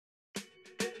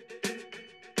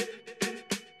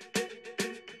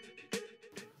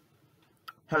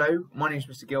Hello, my name is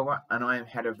Mr. Gilbert and I am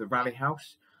head of the Raleigh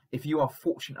House. If you are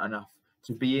fortunate enough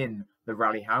to be in the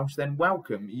Raleigh House, then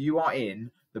welcome. You are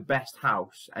in the best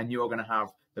house and you are going to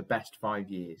have the best 5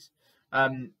 years.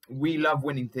 We love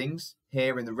winning things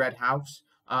here in the Red House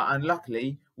and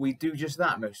luckily we do just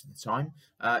that most of the time.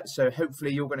 So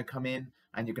hopefully you're going to come in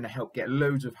and you're going to help get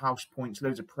loads of house points,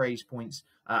 loads of praise points,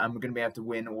 and we're going to be able to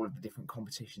win all of the different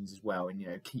competitions as well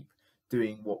and keep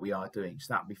doing what we are doing.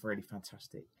 So that would be really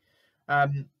fantastic.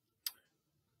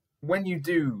 When you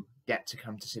do get to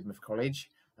come to Sidmouth College,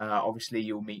 obviously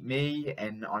you'll meet me,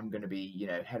 and I'm going to be,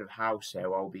 head of house,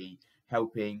 so I'll be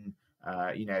helping,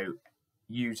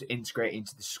 you to integrate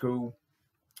into the school,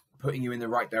 putting you in the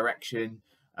right direction,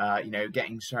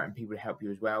 getting certain people to help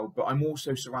you as well. But I'm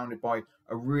also surrounded by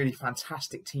a really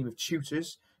fantastic team of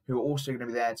tutors who are also going to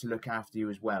be there to look after you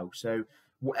as well. So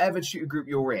whatever tutor group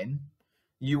you're in,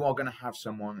 you are going to have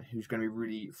someone who's going to be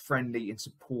really friendly and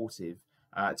supportive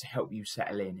to help you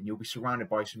settle in, and you'll be surrounded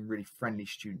by some really friendly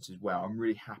students as well. I'm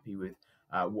really happy with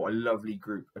what a lovely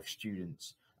group of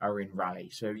students are in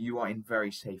Raleigh, so you are in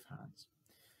very safe hands.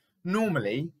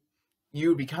 Normally, you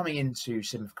would be coming into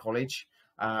Sidmouth College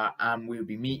and we would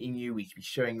be meeting you, we'd be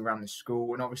showing you around the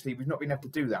school, and obviously we've not been able to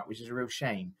do that, which is a real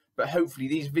shame. But hopefully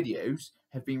these videos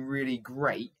have been really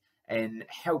great and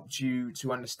helped you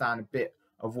to understand a bit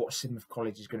of what Sidmouth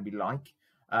College is going to be like.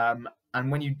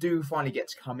 And when you do finally get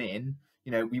to come in,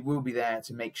 we will be there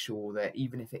to make sure that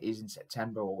even if it is in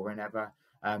September or whenever,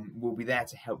 we'll be there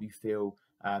to help you feel,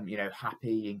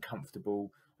 happy and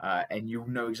comfortable, and you'll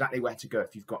know exactly where to go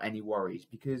if you've got any worries,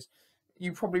 because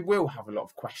you probably will have a lot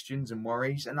of questions and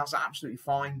worries, and that's absolutely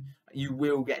fine. You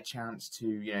will get a chance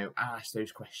to, ask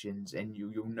those questions, and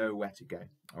you'll know where to go.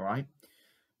 All right.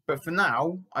 But for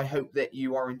now, I hope that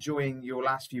you are enjoying your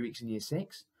last few weeks in Year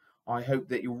 6. I hope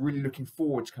that you're really looking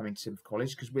forward to coming to Sidmouth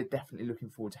College, because we're definitely looking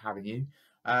forward to having you.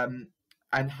 And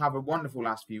have a wonderful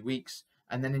last few weeks,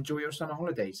 and then enjoy your summer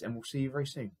holidays, and we'll see you very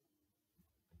soon.